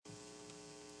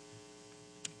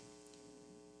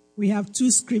We have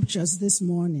two scriptures this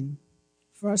morning.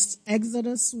 First,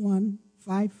 Exodus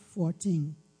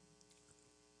 1:5-14.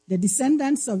 The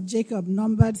descendants of Jacob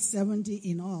numbered 70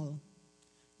 in all.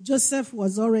 Joseph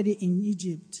was already in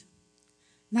Egypt.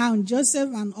 Now Joseph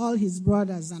and all his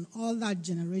brothers and all that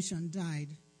generation died.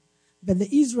 But the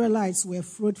Israelites were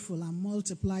fruitful and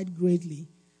multiplied greatly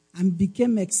and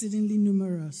became exceedingly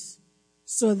numerous,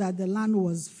 so that the land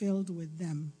was filled with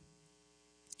them.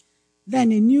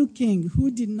 Then a new king who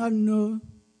did not know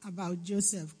about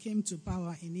Joseph came to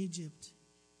power in Egypt.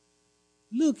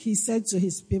 Look, he said to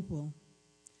his people,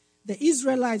 the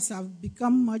Israelites have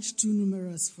become much too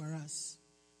numerous for us.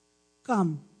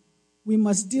 Come, we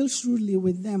must deal shrewdly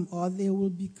with them, or they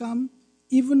will become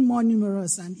even more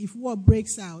numerous, and if war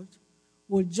breaks out,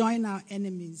 we'll join our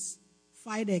enemies,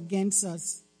 fight against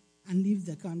us, and leave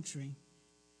the country.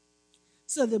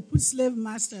 So they put slave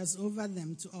masters over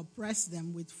them to oppress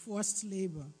them with forced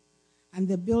labor, and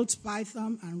they built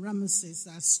Pithom and Ramesses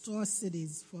as store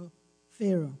cities for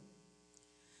Pharaoh.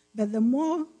 But the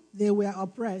more they were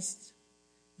oppressed,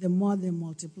 the more they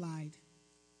multiplied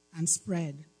and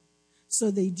spread. So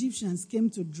the Egyptians came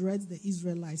to dread the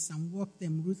Israelites and worked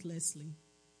them ruthlessly.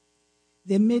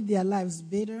 They made their lives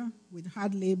bitter with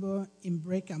hard labor in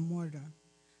brick and mortar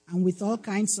and with all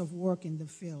kinds of work in the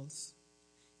fields.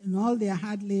 In all their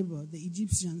hard labor, the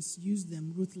Egyptians used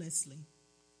them ruthlessly.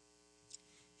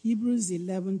 Hebrews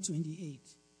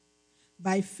 11:28.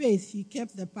 By faith he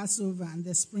kept the Passover and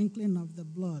the sprinkling of the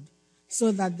blood,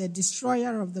 so that the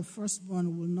destroyer of the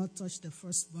firstborn will not touch the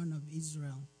firstborn of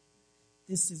Israel.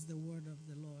 This is the word of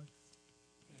the Lord.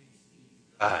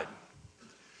 God.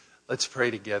 Let's pray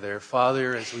together.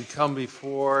 Father, as we come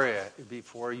before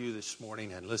you this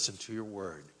morning and listen to your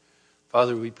word,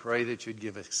 Father, we pray that you'd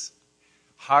give us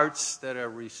hearts that are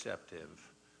receptive,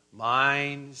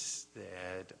 minds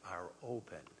that are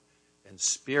open, and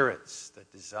spirits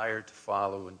that desire to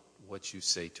follow in what you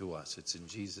say to us. It's in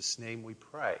Jesus' name we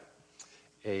pray.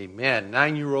 Amen.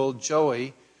 9-year-old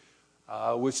Joey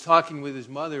was talking with his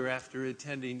mother after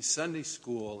attending Sunday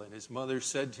school, and his mother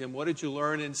said to him, "What did you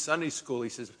learn in Sunday school?" He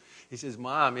says,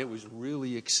 "Mom, it was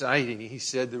really exciting." He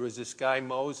said there was this guy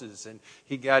Moses, and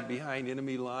he got behind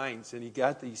enemy lines, and he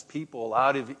got these people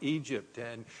out of Egypt,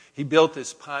 and he built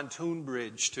this pontoon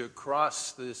bridge to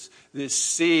cross this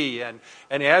sea, and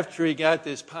after he got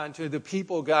this pontoon, the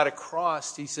people got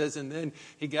across, he says, and then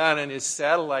he got on his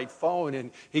satellite phone,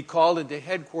 and he called into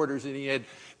headquarters, and he had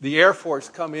the Air Force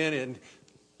come in and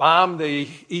bomb the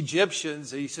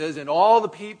Egyptians, he says, and all the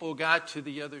people got to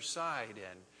the other side.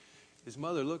 And his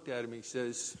mother looked at him, he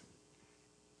says,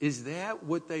 "Is that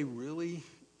what they really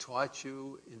taught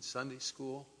you in Sunday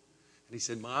school?" And he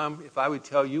said, "Mom, if I would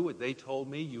tell you what they told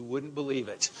me, you wouldn't believe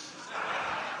it."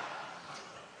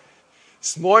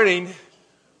 This morning,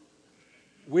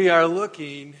 we are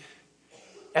looking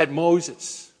at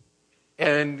Moses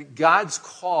and God's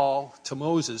call to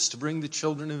Moses to bring the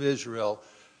children of Israel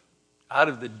out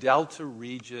of the delta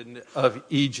region of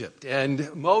Egypt.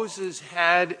 And Moses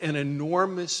had an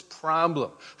enormous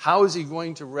problem. How is he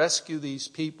going to rescue these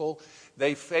people?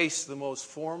 They faced the most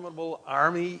formidable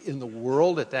army in the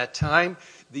world at that time.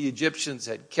 The Egyptians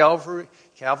had cavalry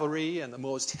and the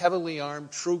most heavily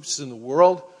armed troops in the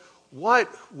world.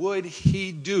 What would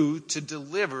he do to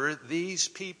deliver these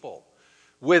people?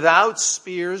 Without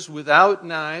spears, without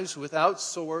knives, without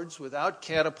swords, without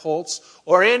catapults,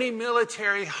 or any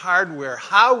military hardware,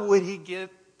 how would he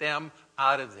get them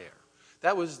out of there?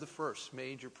 That was the first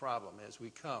major problem as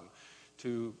we come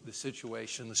to the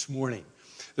situation this morning.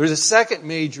 There's a second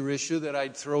major issue that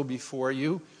I'd throw before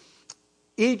you.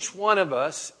 Each one of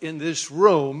us in this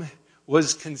room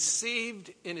was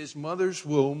conceived in his mother's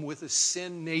womb with a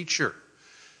sin nature.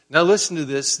 Now listen to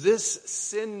this. This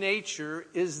sin nature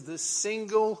is the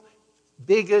single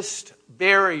biggest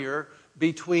barrier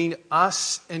between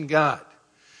us and God.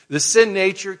 The sin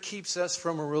nature keeps us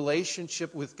from a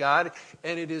relationship with God,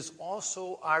 and it is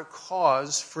also our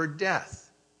cause for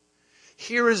death.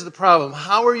 Here is the problem.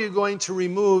 How are you going to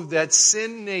remove that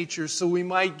sin nature so we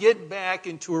might get back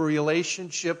into a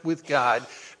relationship with God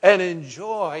and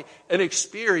enjoy and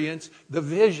experience the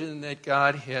vision that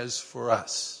God has for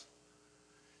us?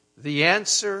 The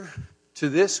answer to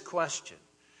this question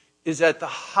is at the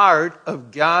heart of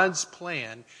God's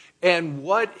plan and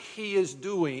what he is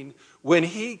doing when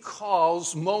he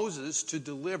calls Moses to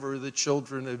deliver the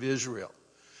children of Israel.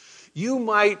 You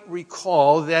might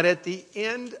recall that at the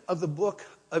end of the book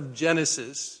of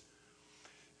Genesis,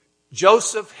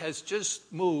 Joseph has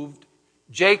just moved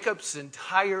Jacob's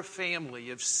entire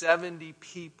family of 70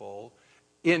 people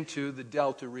into the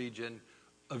delta region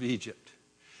of Egypt.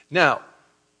 Now,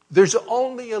 there's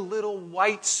only a little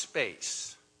white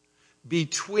space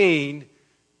between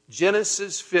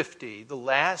Genesis 50, the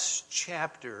last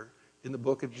chapter in the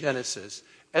book of Genesis,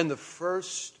 and the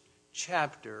first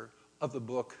chapter of the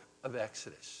book of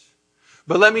Exodus.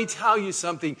 But let me tell you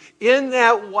something. In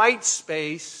that white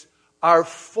space are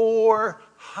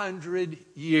 400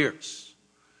 years.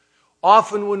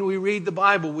 Often when we read the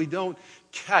Bible, we don't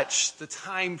catch the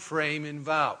time frame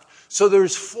involved. So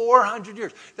there's 400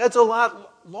 years. That's a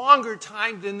lot longer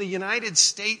time than the United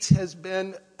States has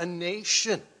been a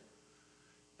nation.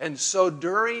 And so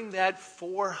during that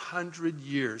 400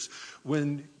 years,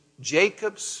 when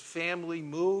Jacob's family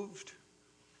moved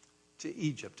to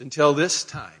Egypt until this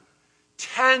time,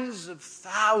 tens of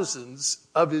thousands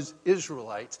of his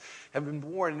Israelites have been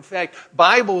born. In fact,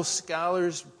 Bible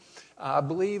scholars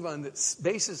believe on the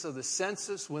basis of the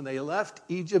census when they left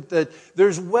Egypt that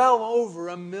there's well over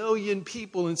 1 million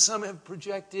people, and some have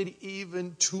projected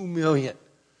even 2 million.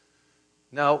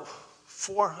 Now,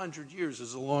 400 years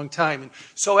is a long time. And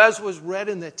so as was read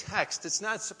in the text, it's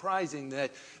not surprising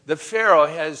that the Pharaoh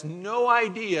has no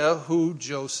idea who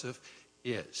Joseph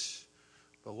is.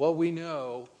 But what we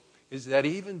know is that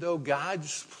even though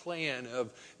God's plan of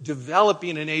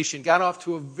developing a nation got off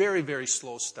to a very, very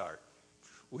slow start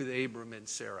with Abram and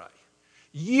Sarai,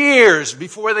 years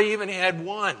before they even had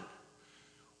one,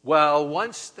 well,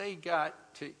 once they got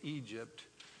to Egypt,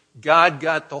 God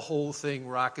got the whole thing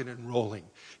rocking and rolling.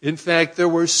 In fact, there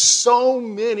were so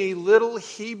many little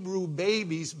Hebrew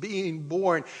babies being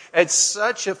born at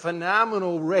such a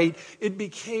phenomenal rate, it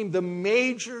became the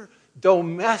major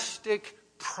domestic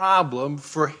problem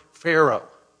for Pharaoh.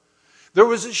 There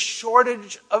was a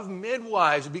shortage of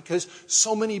midwives because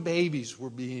so many babies were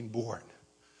being born.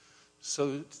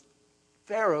 So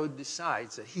Pharaoh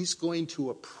decides that he's going to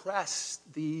oppress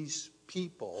these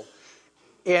people,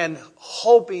 and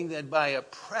hoping that by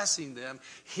oppressing them,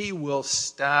 he will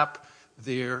stop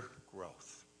their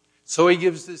growth. So he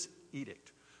gives this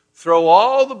edict. Throw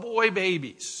all the boy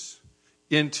babies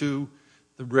into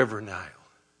the river Nile.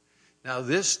 Now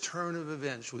this turn of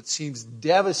events, which seems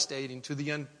devastating to the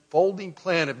unfolding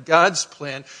plan of God's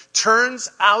plan,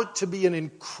 turns out to be an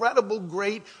incredible,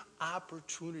 great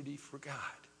opportunity for God.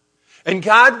 And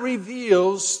God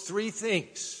reveals three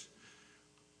things.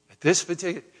 At this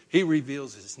particular, He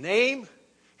reveals His name,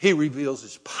 He reveals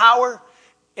His power,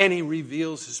 and He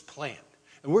reveals His plan.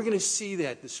 And we're going to see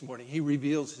that this morning. He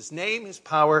reveals His name, His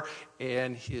power,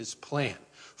 and His plan.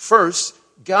 First,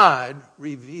 God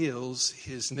reveals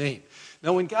His name.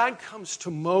 Now, when God comes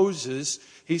to Moses,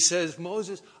 He says,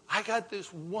 Moses, I got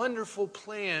this wonderful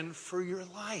plan for your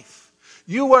life.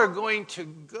 You are going to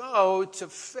go to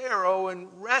Pharaoh and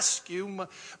rescue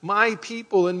my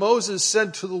people. And Moses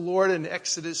said to the Lord in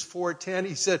Exodus 4:10,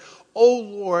 he said, O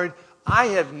Lord, I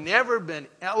have never been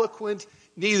eloquent,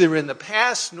 neither in the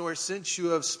past nor since you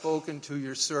have spoken to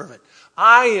your servant.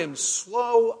 I am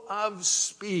slow of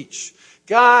speech.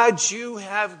 God, you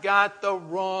have got the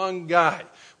wrong guy.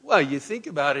 Well, you think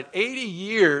about it, 80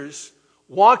 years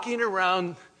walking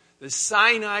around the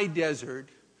Sinai desert,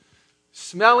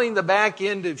 smelling the back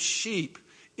end of sheep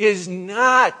is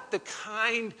not the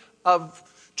kind of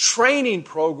training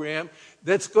program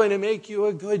that's going to make you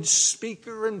a good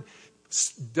speaker and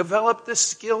develop the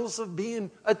skills of being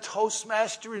a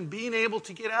Toastmaster and being able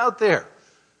to get out there.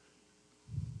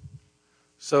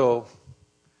 So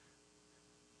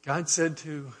God said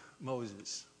to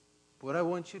Moses, what I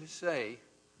want you to say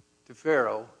to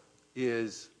Pharaoh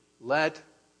is, let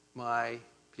my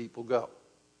people go.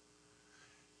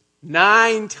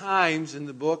 9 times in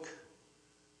the book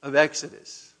of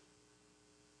Exodus,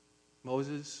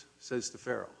 Moses says to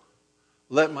Pharaoh,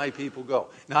 let my people go.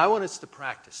 Now, I want us to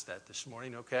practice that this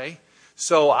morning, okay?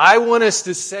 So I want us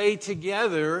to say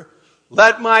together,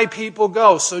 let my people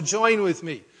go. So join with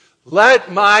me.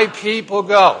 Let my people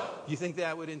go. You think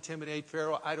that would intimidate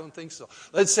Pharaoh? I don't think so.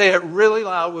 Let's say it really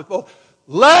loud with both.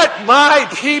 Let my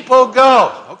people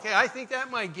go. Okay, I think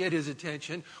that might get his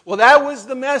attention. Well, that was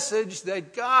the message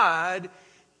that God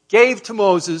gave to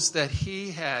Moses that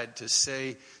he had to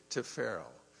say to Pharaoh.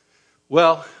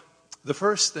 Well, the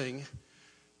first thing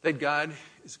that God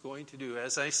is going to do,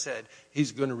 as I said,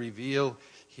 He's going to reveal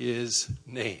His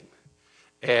name.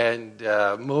 And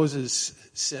Moses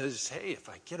says, hey, if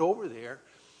I get over there,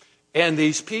 and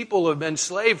these people have been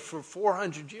slaves for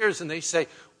 400 years, and they say,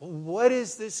 well, what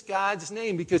is this God's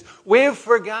name? Because we've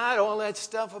forgot all that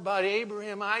stuff about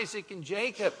Abraham, Isaac, and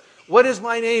Jacob. What is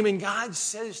my name? And God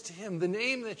says to him, the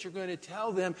name that you're going to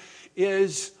tell them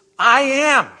is, I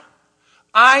am.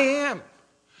 I am.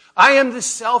 I am the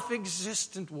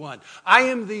self-existent one. I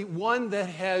am the one that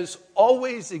has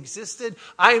always existed.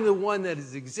 I am the one that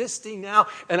is existing now.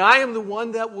 And I am the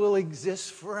one that will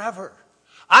exist forever.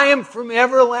 I am from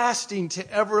everlasting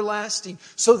to everlasting.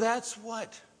 So that's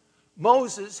what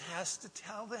Moses has to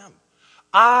tell them.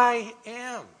 I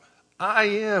am. I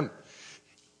am.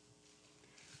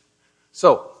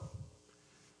 So,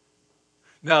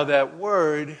 now that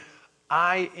word,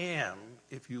 I am,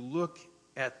 if you look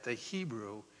at the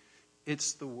Hebrew,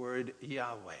 it's the word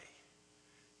Yahweh.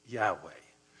 Yahweh.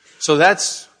 So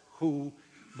that's who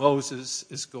Moses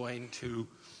is going to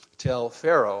tell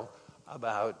Pharaoh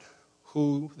about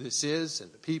who this is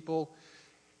and the people.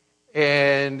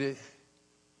 And the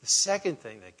second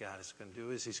thing that God is going to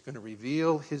do is he's going to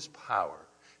reveal his power.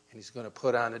 And he's going to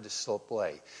put on a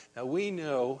display. Now we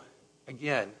know,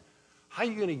 again, how are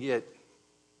you going to get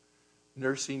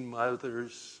nursing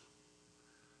mothers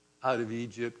out of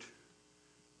Egypt,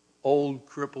 old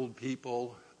crippled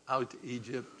people out to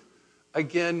Egypt,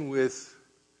 again with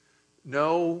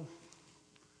no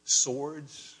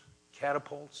swords,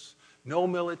 catapults, no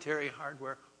military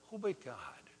hardware? Who but God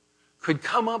could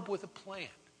come up with a plan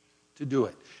to do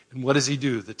it? And what does he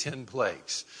do? The 10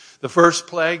 plagues. The first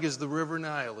plague is the river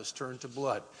Nile is turned to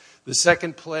blood. The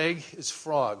second plague is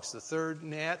frogs. The third,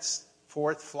 gnats.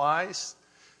 Fourth, flies.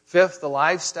 Fifth, the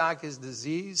livestock is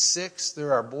disease. Sixth,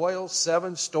 there are boils.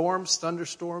 7, storms,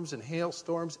 thunderstorms, and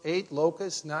hailstorms. 8,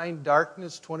 locusts. 9,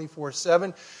 darkness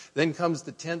 24/7. Then comes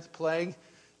the 10th plague,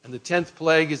 and the 10th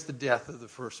plague is the death of the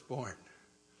firstborn.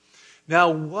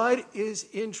 Now, what is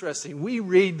interesting, we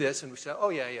read this and we say, oh,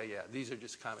 yeah, these are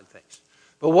just common things.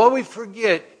 But what we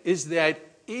forget is that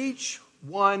each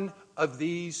one of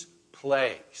these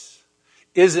plagues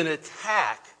is an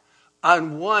attack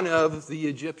on one of the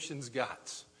Egyptians'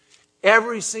 gods.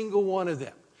 Every single one of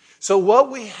them. So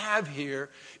what we have here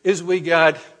is we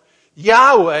got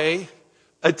Yahweh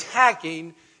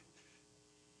attacking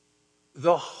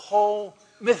the whole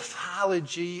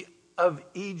mythology of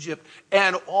Egypt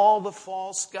and all the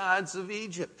false gods of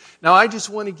Egypt. Now I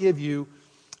want to give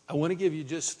you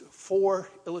just 4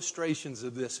 illustrations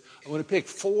of this. I want to pick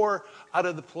 4 out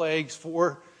of the plagues,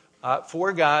 4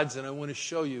 gods, and I want to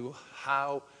show you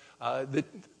how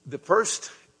the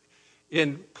first,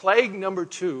 in plague number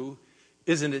 2,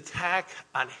 is an attack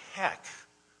on Hek,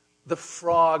 the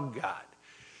frog god.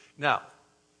 Now,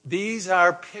 these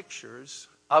are pictures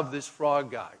of this frog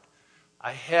god.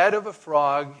 A head of a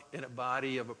frog and a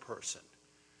body of a person.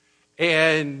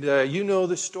 And you know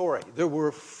the story. There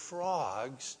were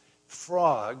frogs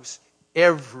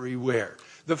everywhere.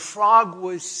 The frog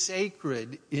was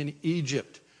sacred in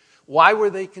Egypt. Why were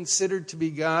they considered to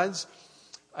be gods?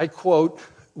 I quote,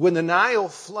 "When the Nile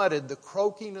flooded, the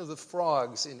croaking of the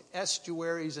frogs in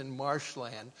estuaries and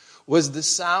marshland was the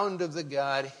sound of the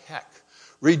god Hek,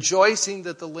 rejoicing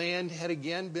that the land had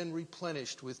again been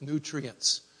replenished with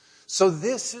nutrients." So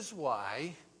this is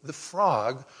why the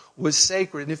frog was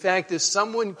sacred. In fact, if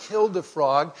someone killed a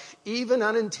frog, even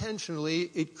unintentionally,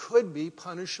 it could be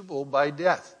punishable by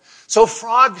death. So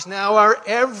frogs now are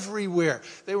everywhere.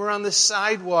 They were on the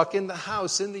sidewalk, in the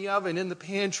house, in the oven, in the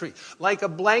pantry. Like a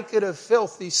blanket of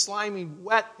filth, these slimy,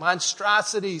 wet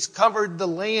monstrosities covered the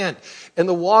land and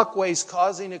the walkways,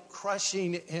 causing a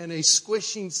crushing and a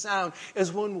squishing sound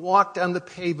as one walked on the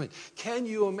pavement. Can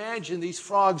you imagine these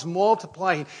frogs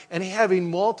multiplying and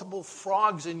having multiple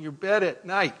frogs in your bed at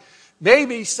night?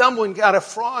 Maybe someone got a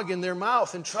frog in their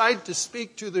mouth and tried to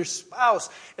speak to their spouse.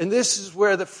 And this is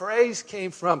where the phrase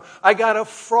came from. I got a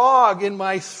frog in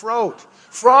my throat.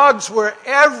 Frogs were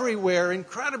everywhere.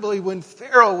 Incredibly, when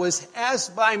Pharaoh was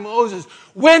asked by Moses,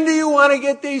 when do you want to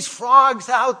get these frogs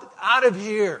out of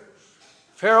here?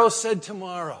 Pharaoh said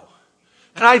tomorrow.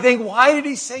 And I think, why did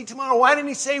he say tomorrow? Why didn't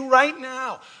he say right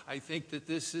now? I think that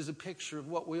this is a picture of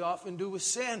what we often do with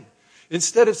sin.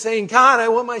 Instead of saying, God, I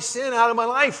want my sin out of my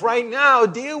life right now.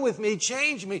 Deal with me.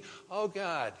 Change me. Oh,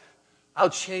 God, I'll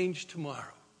change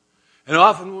tomorrow. And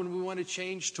often when we want to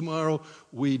change tomorrow,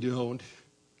 we don't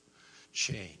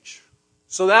change.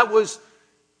 So that was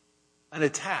an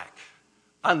attack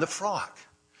on the frog.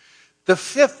 The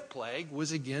 5th plague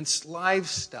was against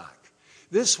livestock.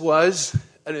 This was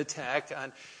an attack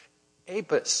on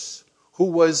Apis, who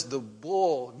was the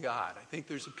bull god. I think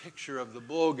there's a picture of the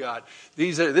bull god.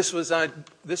 This was on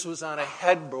a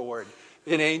headboard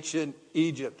in ancient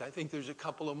Egypt. I think there's a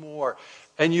couple of more.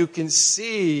 And you can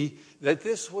see that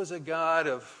this was a god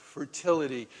of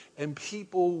fertility, and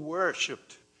people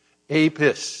worshipped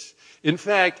Apis. In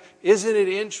fact, isn't it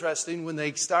interesting, when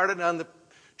they started on the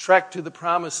trek to the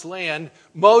promised land,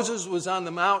 Moses was on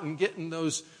the mountain getting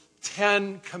those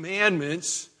 10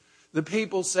 commandments. The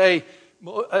people say,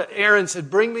 Aaron said,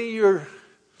 bring me your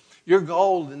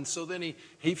gold. And so then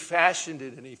he fashioned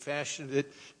it, and he fashioned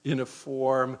it in a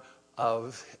form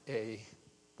of a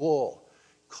bull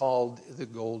called the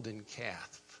golden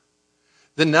calf.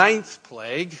 The 9th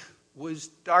plague was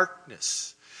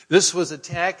darkness. This was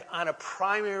attack on a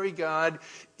primary god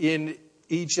in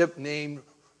Egypt named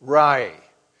Ra,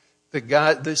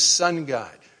 the sun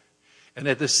god. And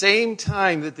at the same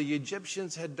time that the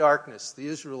Egyptians had darkness, the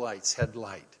Israelites had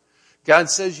light. God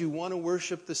says, you want to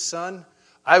worship the sun?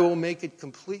 I will make it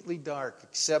completely dark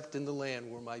except in the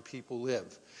land where my people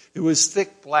live. It was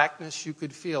thick blackness you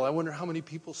could feel. I wonder how many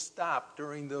people stopped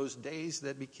during those days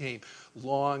that became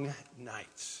long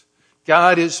nights.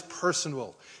 God is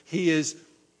personal. He is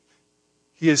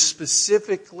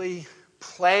specifically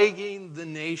plaguing the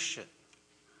nation.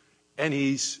 And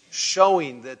he's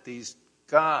showing that these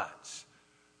gods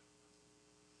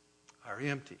are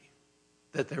empty,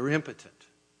 that they're impotent,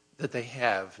 that they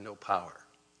have no power.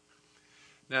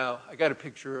 Now, I got a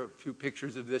few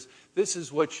pictures of this. This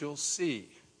is what you'll see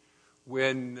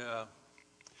when,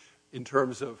 in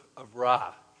terms of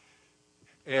Ra.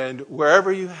 And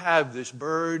wherever you have this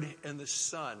bird and the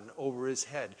sun over his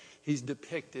head, he's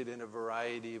depicted in a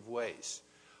variety of ways.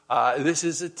 This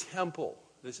is a temple.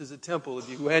 This is a temple. If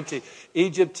you went to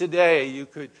Egypt today, you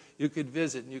could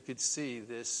visit and you could see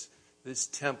this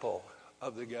temple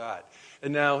of the god.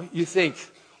 And now you think,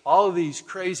 all of these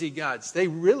crazy gods, they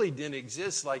really didn't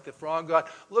exist like the frog god.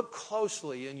 Look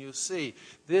closely and you'll see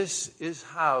this is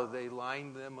how they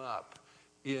lined them up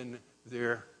in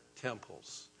their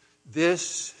temples.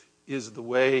 This is the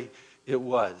way it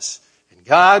was. And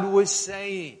God was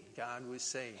saying,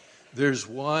 there's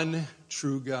one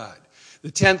true God.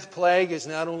 The 10th plague is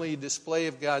not only a display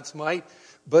of God's might,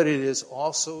 but it is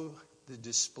also the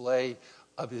display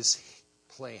of his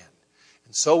plan.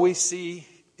 And so we see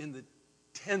in the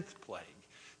 10th plague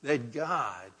that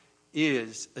God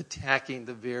is attacking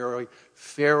the very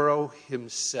Pharaoh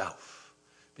himself,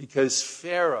 because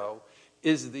Pharaoh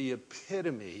is the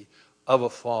epitome of a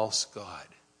false god.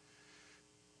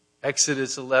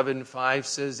 Exodus 11:5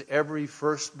 says, every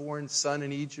firstborn son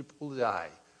in Egypt will die,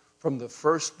 from the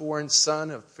firstborn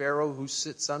son of Pharaoh who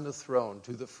sits on the throne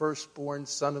to the firstborn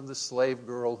son of the slave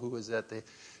girl who is at the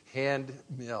hand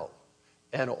mill,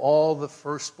 and all the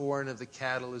firstborn of the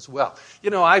cattle as well.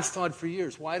 You know, I've thought for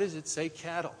years, why does it say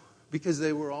cattle? Because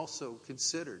they were also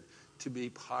considered to be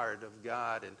part of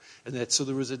God, and that so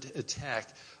there was an attack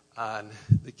on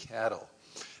the cattle.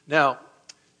 Now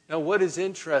what is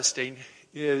interesting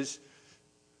is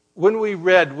when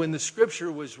the scripture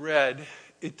was read,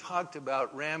 it talked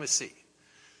about Ramesses.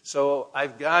 So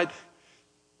I've got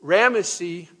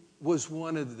Ramesses was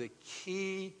one of the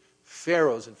key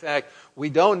pharaohs. In fact, we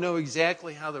don't know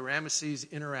exactly how the Ramesses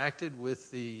interacted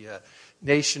with the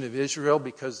nation of Israel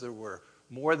because there were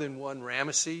more than one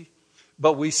Ramesses.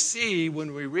 But we see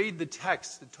when we read the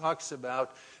text, it talks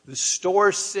about the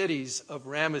store cities of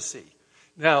Ramesses.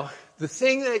 Now, the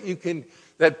thing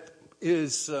that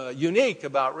is unique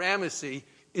about Ramesses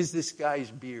is this guy's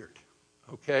beard.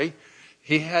 Okay?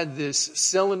 He had this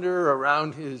cylinder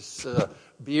around his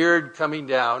beard coming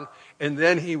down, and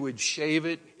then he would shave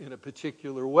it in a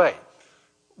particular way.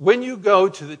 When you go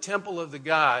to the temple of the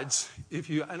gods, I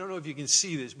don't know if you can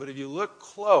see this, but if you look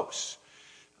close,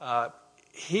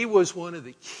 he was one of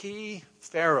the key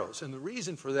pharaohs. And the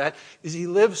reason for that is he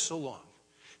lived so long.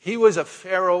 He was a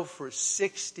pharaoh for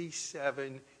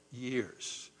 67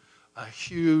 years. A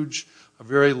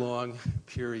very long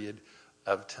period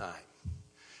of time.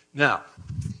 Now,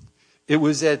 it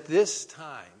was at this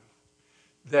time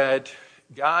that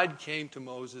God came to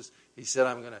Moses. He said,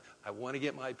 I want to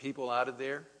get my people out of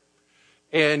there.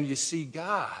 And you see,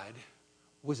 God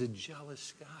was a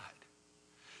jealous God.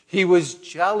 He was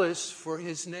jealous for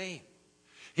his name.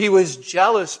 He was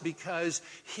jealous because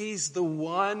he's the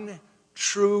one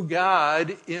true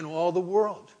God in all the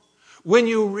world. When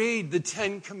you read the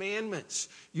 10 Commandments,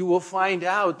 you will find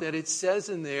out that it says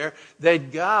in there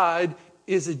that God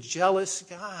is a jealous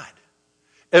God.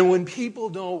 And when people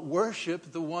don't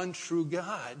worship the one true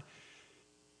God,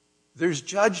 there's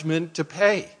judgment to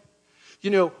pay. You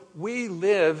know, we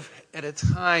live at a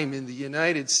time in the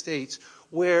United States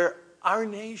where our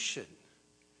nation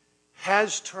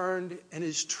has turned and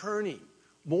is turning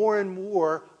more and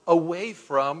more away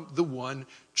from the one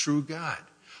true God.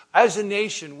 As a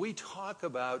nation, we talk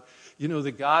about,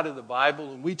 the God of the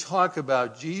Bible, and we talk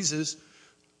about Jesus,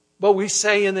 but we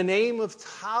say in the name of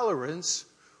tolerance,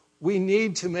 we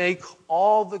need to make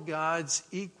all the gods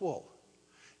equal.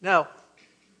 Now,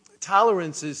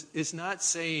 tolerance is not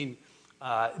saying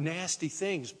nasty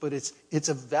things, but it's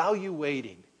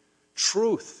evaluating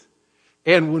truth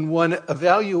And when one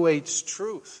evaluates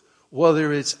truth,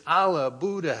 whether it's Allah,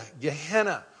 Buddha,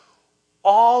 Gehenna,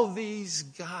 all these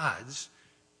gods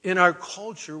in our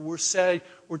culture, we're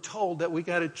told that we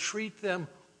got to treat them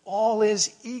all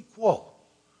as equal.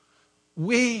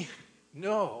 We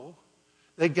know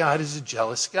that God is a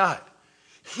jealous God.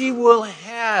 He will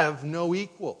have no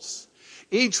equals.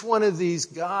 Each one of these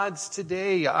gods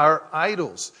today are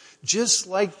idols, just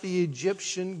like the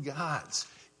Egyptian gods,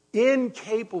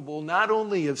 incapable not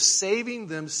only of saving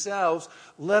themselves,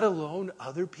 let alone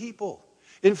other people.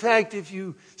 In fact, if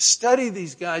you study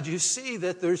these gods, you see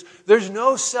that there's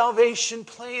no salvation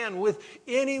plan with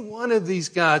any one of these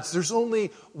gods. There's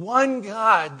only one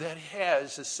God that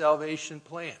has a salvation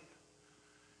plan.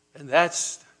 And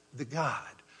that's the God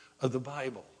of the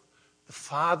Bible, the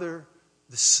Father,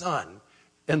 the Son,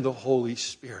 and the Holy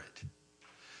Spirit.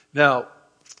 Now,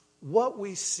 what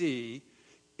we see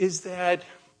is that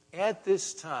at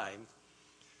this time,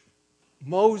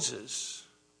 Moses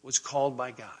was called by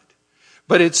God.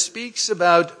 But it speaks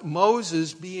about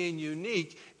Moses being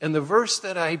unique. And the verse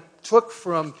that I took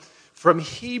from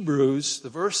Hebrews,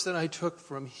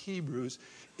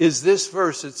 is this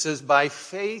verse. It says, by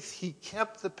faith he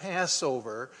kept the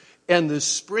Passover and the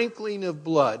sprinkling of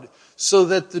blood, so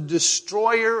that the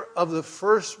destroyer of the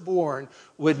firstborn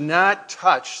would not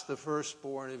touch the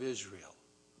firstborn of Israel.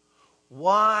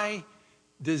 Why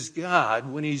does God,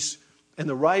 and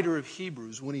the writer of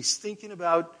Hebrews, when he's thinking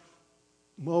about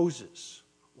Moses,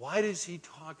 why does he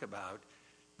talk about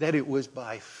that it was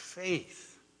by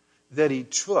faith that he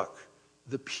took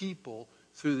the people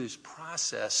through this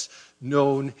process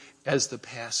known as the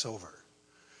Passover?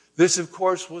 This, of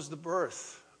course, was the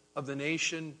birth of the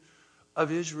nation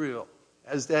of Israel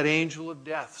as that angel of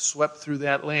death swept through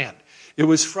that land. It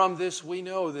was from this we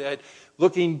know that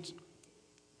looking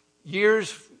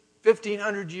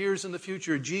 1,500 years in the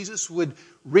future, Jesus would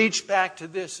reach back to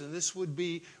this, and this would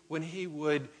be when he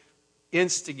would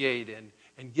instigate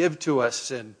and give to us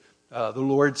in the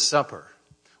Lord's Supper.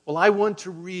 Well, I want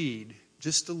to read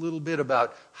just a little bit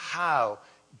about how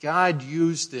God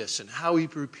used this and how he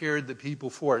prepared the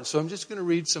people for it. So I'm just going to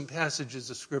read some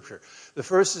passages of Scripture. The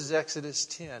first is Exodus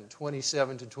 10,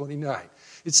 27 to 29.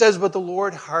 It says, but the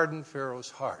Lord hardened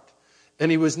Pharaoh's heart, and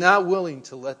he was not willing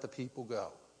to let the people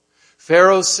go.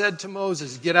 Pharaoh said to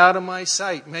Moses, get out of my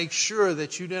sight. Make sure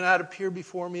that you do not appear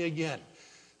before me again.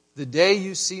 The day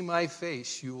you see my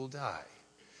face, you will die.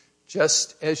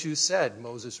 Just as you said,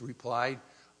 Moses replied,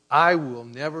 I will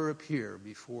never appear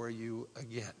before you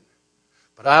again.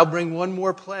 But I'll bring one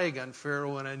more plague on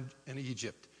Pharaoh and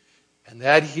Egypt, and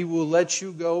that he will let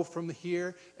you go from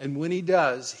here, and when he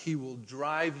does, he will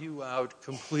drive you out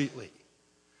completely.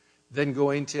 Then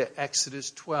going to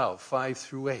Exodus 12, 5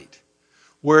 through 8,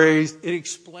 where it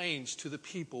explains to the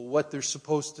people what they're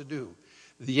supposed to do.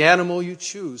 The animal you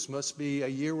choose must be a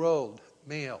year-old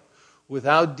male,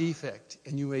 without defect,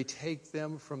 and you may take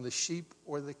them from the sheep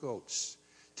or the goats.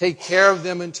 Take care of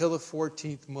them until the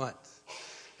 14th month.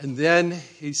 And then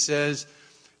he says,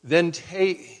 then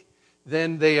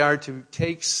they are to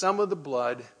take some of the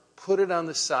blood, put it on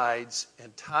the sides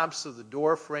and tops of the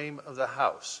door frame of the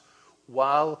house,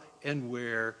 while and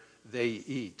where they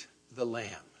eat the lamb.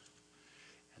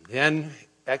 And then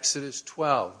Exodus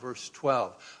 12, verse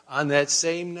 12. On that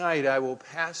same night I will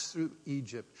pass through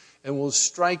Egypt and will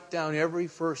strike down every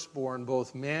firstborn,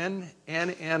 both men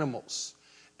and animals.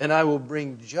 And I will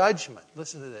bring judgment,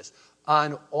 listen to this,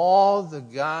 on all the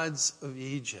gods of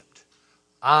Egypt.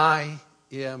 I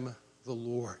am the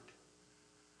Lord.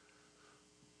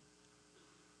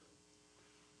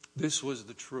 This was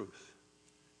the truth.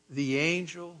 The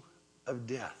angel of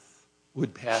death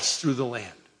would pass through the land.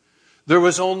 There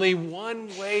was only one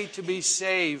way to be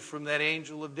saved from that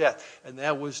angel of death, and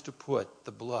that was to put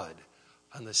the blood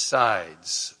on the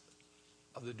sides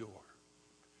of the door.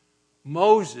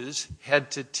 Moses had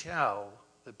to tell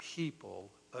the people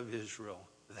of Israel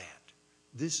that.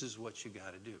 This is what you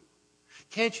got to do.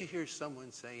 Can't you hear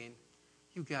someone saying,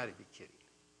 you got to be kidding.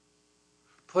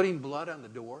 Putting blood on the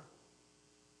door?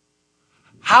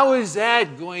 How is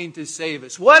that going to save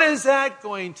us? What is that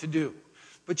going to do?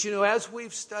 But as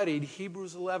we've studied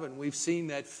Hebrews 11, we've seen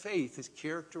that faith is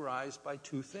characterized by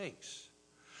two things.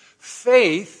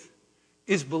 Faith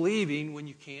is believing when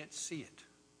you can't see it.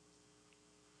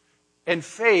 And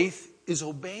faith is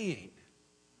obeying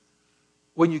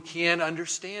when you can't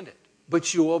understand it.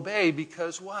 But you obey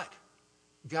because what?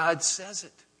 God says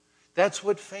it. That's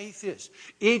what faith is.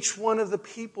 Each one of the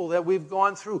people that we've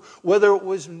gone through, whether it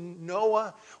was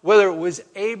Noah, whether it was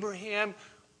Abraham,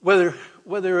 whether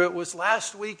it was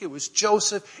last week, it was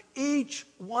Joseph, each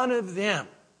one of them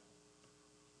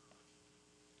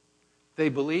They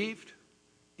believed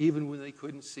even when they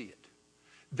couldn't see it.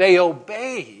 They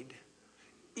obeyed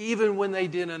even when they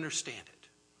didn't understand it.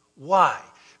 Why?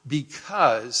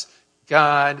 Because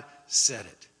God said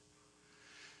it.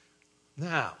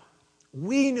 Now,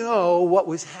 we know what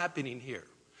was happening here.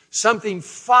 Something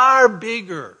far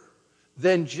bigger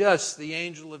than just the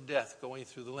angel of death going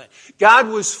through the land. God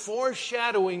was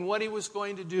foreshadowing what he was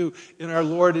going to do in our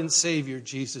Lord and Savior,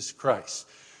 Jesus Christ.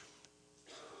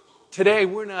 Today,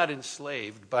 we're not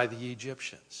enslaved by the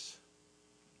Egyptians,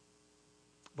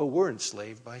 but we're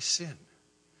enslaved by sin.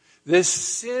 This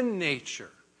sin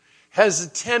nature has a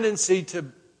tendency to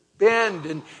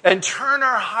bend and turn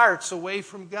our hearts away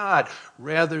from God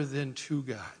rather than to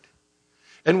God.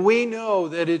 And we know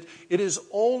that it is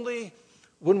only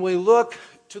when we look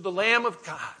to the Lamb of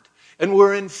God and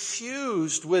we're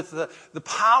infused with the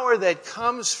power that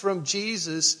comes from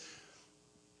Jesus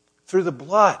through the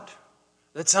blood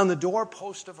that's on the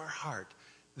doorpost of our heart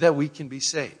that we can be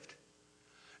saved.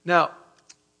 Now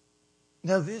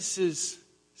this is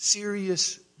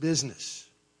serious business.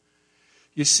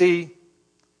 You see,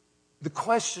 the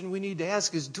question we need to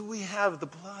ask is, do we have the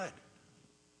blood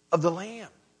of the Lamb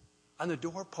on the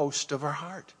doorpost of our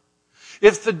heart?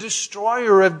 If the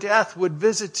destroyer of death would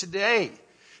visit today,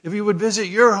 if he would visit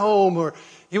your home, or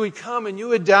he would come and you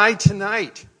would die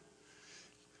tonight,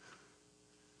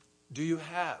 do you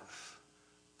have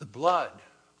the blood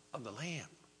of the Lamb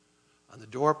on the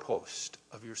doorpost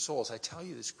of your souls? I tell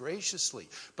you this graciously,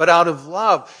 but out of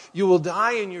love, you will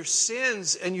die in your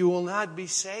sins and you will not be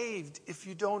saved if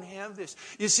you don't have this.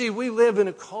 You see, we live in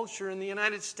a culture in the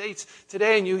United States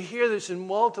today, and you hear this in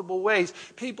multiple ways.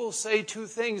 People say two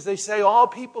things. They say all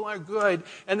people are good,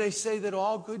 and they say that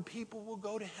all good people will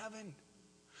go to heaven.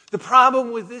 The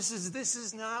problem with this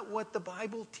is not what the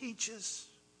Bible teaches.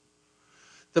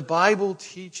 The Bible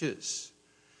teaches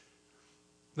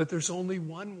that there's only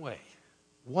one way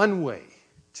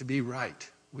to be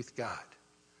right with God.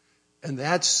 And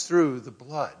that's through the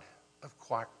blood of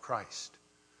Christ.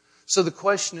 So the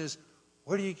question is,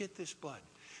 where do you get this blood?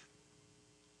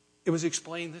 It was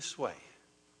explained this way.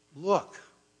 Look,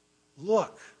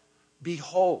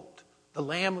 behold, the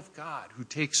Lamb of God who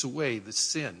takes away the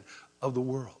sin of the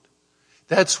world.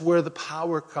 That's where the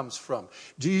power comes from.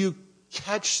 Do you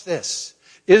catch this?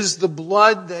 Is the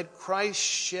blood that Christ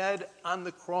shed on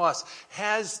the cross,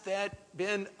 has that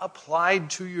been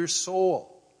applied to your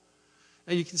soul?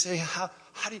 Now you can say, how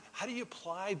do you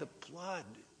apply the blood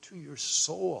to your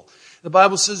soul? The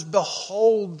Bible says,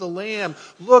 behold the Lamb.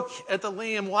 Look at the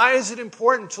Lamb. Why is it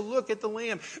important to look at the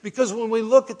Lamb? Because when we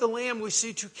look at the Lamb, we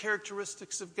see two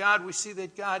characteristics of God. We see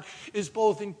that God is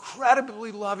both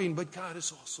incredibly loving, but God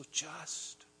is also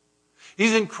just.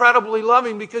 He's incredibly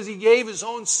loving because he gave his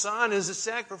own son as a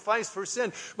sacrifice for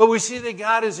sin. But we see that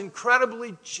God is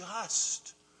incredibly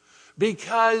just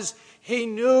because he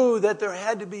knew that there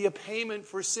had to be a payment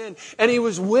for sin. And he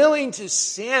was willing to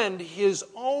send his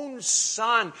own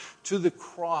son to the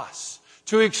cross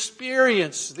to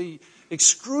experience the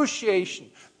excruciation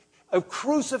of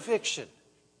crucifixion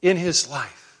in his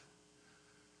life.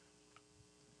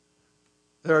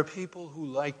 There are people who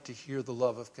like to hear the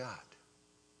love of God.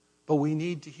 But we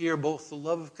need to hear both the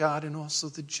love of God and also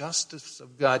the justice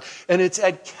of God. And it's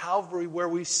at Calvary where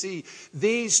we see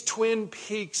these twin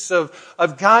peaks of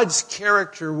God's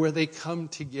character where they come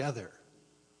together.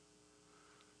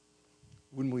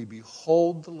 When we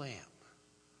behold the Lamb,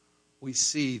 we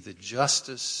see the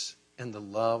justice and the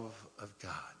love of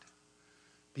God.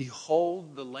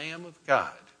 Behold the Lamb of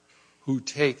God who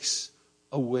takes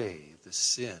away the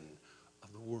sin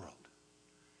of the world.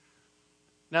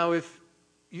 Now, if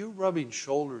you're rubbing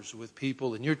shoulders with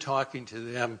people and you're talking to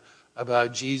them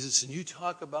about Jesus and you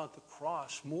talk about the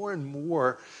cross, more and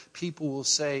more people will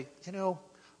say,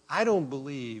 I don't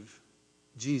believe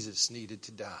Jesus needed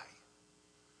to die.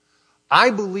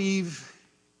 I believe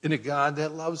in a God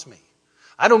that loves me.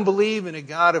 I don't believe in a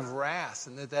God of wrath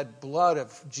and that blood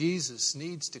of Jesus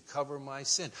needs to cover my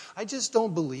sin. I just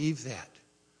don't believe that.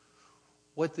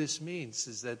 What this means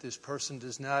is that this person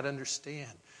does not understand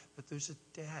that there's a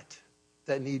debt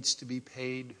that needs to be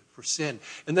paid for sin.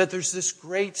 And that there's this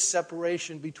great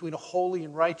separation between a holy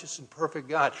and righteous and perfect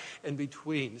God and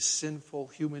between sinful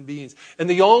human beings. And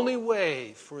the only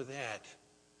way for that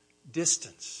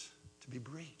distance to be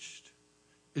breached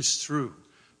is through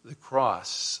the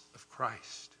cross of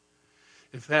Christ.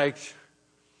 In fact,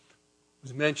 it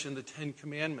was mentioned the Ten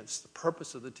Commandments. The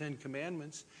purpose of the Ten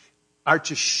Commandments are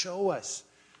to show us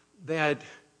that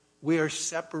we are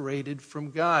separated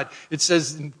from God. It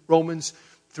says in Romans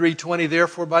 3:20,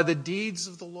 therefore by the deeds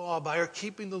of the law, by our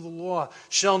keeping of the law,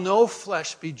 shall no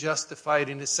flesh be justified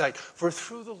in his sight. For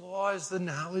through the law is the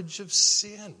knowledge of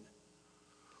sin.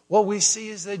 What we see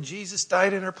is that Jesus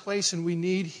died in our place and we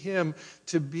need him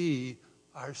to be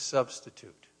our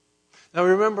substitute. Now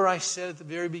remember I said at the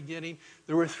very beginning,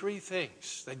 there were three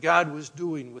things that God was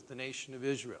doing with the nation of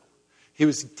Israel. He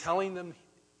was telling them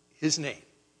his name.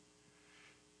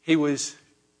 He was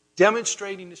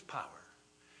demonstrating his power.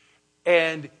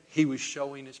 And he was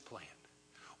showing his plan.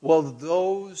 Well,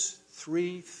 those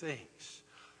three things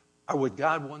are what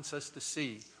God wants us to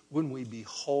see when we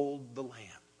behold the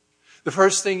Lamb. The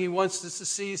first thing he wants us to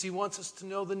see is he wants us to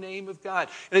know the name of God.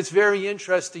 And it's very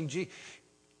interesting.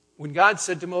 When God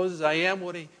said to Moses, I am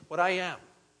what I am.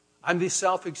 I'm the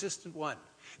self-existent one.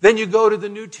 Then you go to the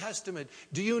New Testament.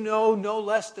 Do you know no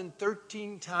less than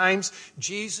 13 times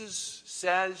Jesus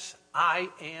says, I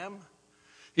am?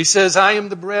 He says, I am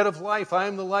the bread of life. I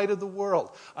am the light of the world.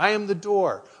 I am the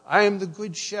door. I am the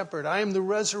good shepherd. I am the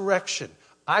resurrection.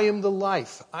 I am the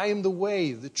life. I am the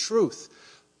way, the truth.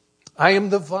 I am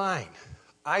the vine.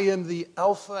 I am the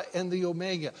Alpha and the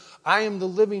Omega. I am the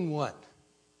living one.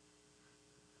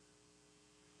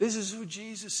 This is who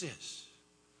Jesus is.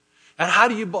 And how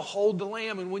do you behold the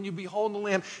Lamb? And when you behold the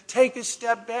Lamb, take a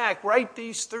step back, write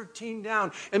these 13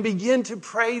 down, and begin to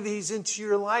pray these into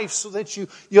your life so that you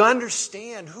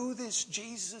understand who this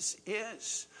Jesus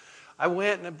is.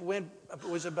 It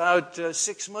was about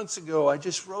 6 months ago. I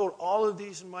just wrote all of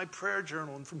these in my prayer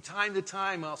journal. And from time to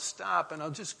time, I'll stop and I'll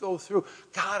just go through.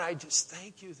 God, I just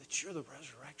thank you that you're the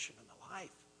resurrection and the life.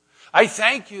 I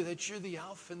thank you that you're the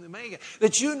Alpha and the Omega,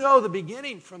 that you know the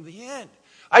beginning from the end.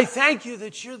 I thank you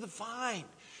that you're the vine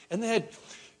and that,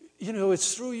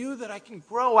 it's through you that I can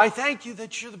grow. I thank you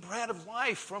that you're the bread of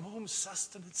life from whom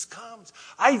sustenance comes.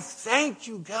 I thank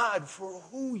you, God, for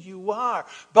who you are.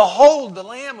 Behold the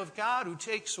Lamb of God who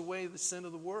takes away the sin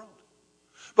of the world.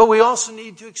 But we also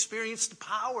need to experience the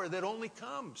power that only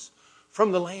comes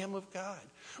from the Lamb of God.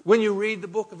 When you read the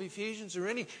book of Ephesians or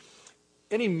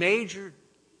any major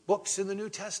books in the New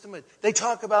Testament, they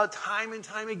talk about time and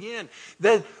time again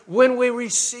that when we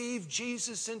receive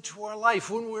Jesus into our life,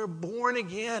 when we're born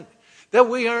again, that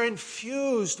we are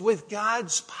infused with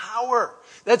God's power.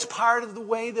 That's part of the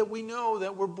way that we know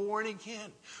that we're born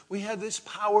again. We have this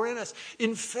power in us.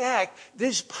 In fact,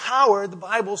 this power the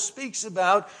Bible speaks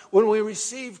about when we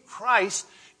receive Christ,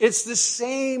 it's the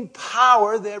same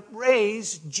power that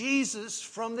raised Jesus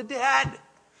from the dead.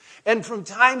 And from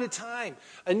time to time,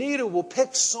 Anita will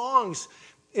pick songs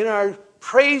in our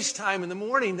praise time in the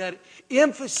morning that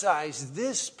emphasize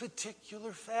this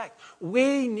particular fact.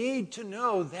 We need to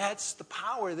know that's the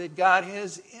power that God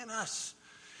has in us.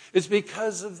 It's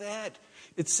because of that.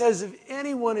 It says if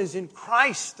anyone is in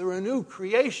Christ, they're a new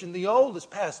creation. The old has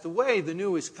passed away, the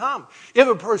new has come. If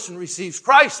a person receives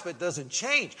Christ but doesn't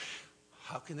change,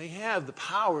 how can they have the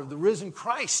power of the risen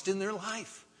Christ in their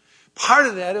life? Part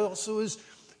of that also is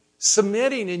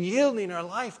submitting and yielding our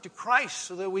life to Christ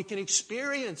so that we can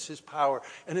experience his power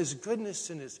and his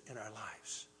goodness in our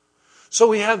lives. So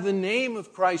we have the name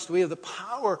of Christ. We have the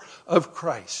power of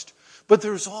Christ. But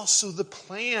there's also the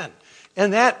plan.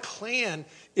 And that plan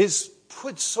is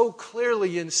put so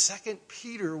clearly in 2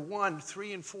 Peter 1,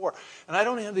 3 and 4. And I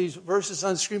don't have these verses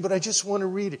on the screen, but I just want to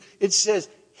read it. It says,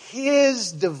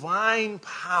 his divine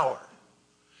power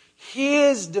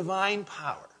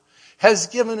has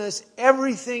given us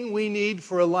everything we need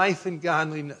for a life in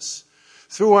godliness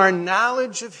through our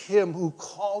knowledge of him who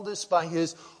called us by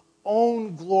his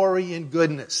own glory and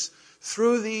goodness.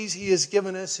 Through these he has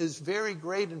given us his very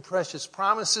great and precious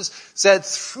promises, so that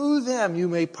through them you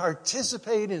may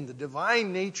participate in the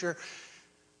divine nature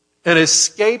and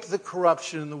escape the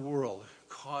corruption in the world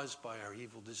caused by our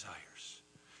evil desires.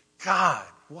 God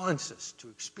wants us to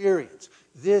experience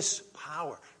this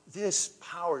power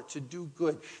to do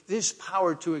good, this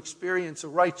power to experience a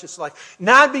righteous life.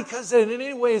 Not because in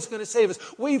any way it's going to save us.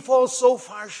 We fall so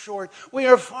far short. We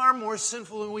are far more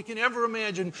sinful than we can ever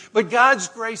imagine. But God's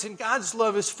grace and God's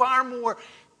love is far more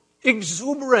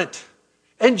exuberant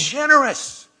and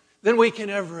generous than we can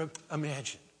ever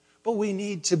imagine. But we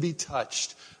need to be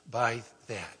touched by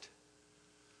that.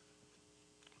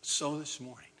 So this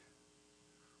morning,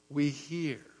 we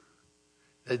hear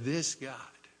that this God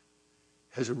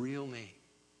has a real name.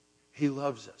 He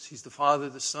loves us. He's the Father,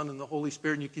 the Son, and the Holy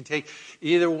Spirit. And you can take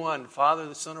either one, Father,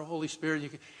 the Son, or Holy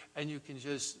Spirit, and you can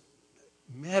just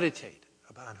meditate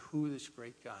about who this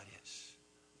great God is.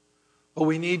 But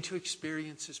we need to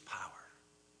experience his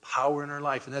power in our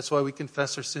life. And that's why we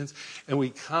confess our sins and we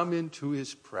come into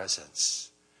his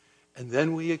presence. And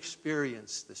then we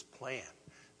experience this plan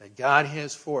that God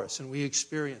has for us, and we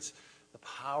experience the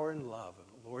power and love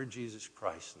of the Lord Jesus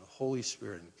Christ and the Holy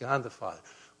Spirit and God the Father,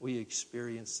 we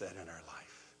experience that in our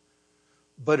life.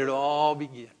 But it all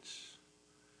begins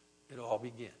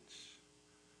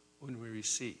when we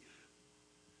receive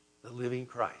the living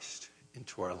Christ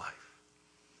into our life.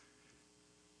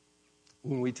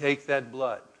 When we take that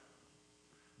blood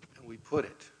and we put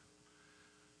it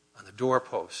on the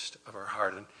doorpost of our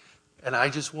heart. And I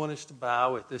just want us to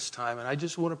bow at this time, and I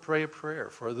just want to pray a prayer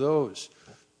for those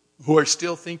who are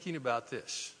still thinking about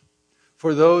this.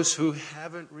 For those who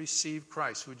haven't received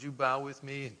Christ, would you bow with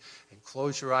me and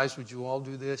close your eyes? Would you all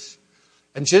do this?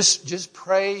 And just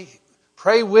pray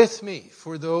with me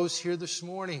for those here this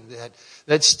morning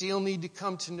that still need to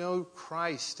come to know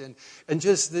Christ, and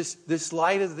just this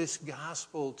light of this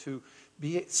gospel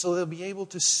so they'll be able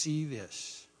to see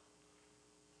this.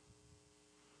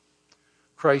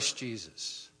 Christ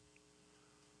Jesus,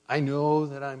 I know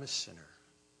that I'm a sinner.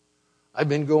 I've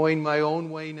been going my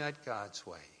own way, not God's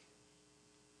way.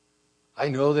 I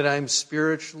know that I'm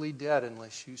spiritually dead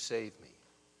unless you save me.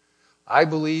 I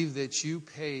believe that you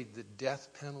paid the death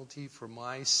penalty for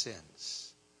my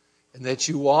sins, and that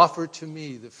you offer to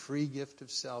me the free gift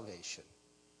of salvation.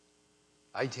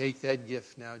 I take that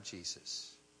gift now,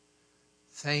 Jesus.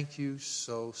 Thank you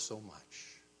so much.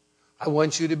 I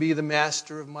want you to be the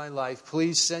master of my life.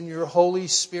 Please send your Holy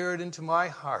Spirit into my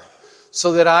heart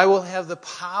so that I will have the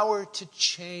power to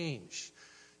change,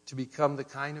 to become the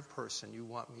kind of person you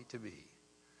want me to be.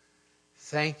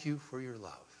 Thank you for your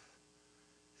love.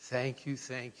 Thank you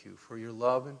for your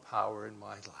love and power in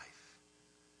my life.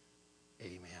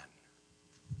 Amen.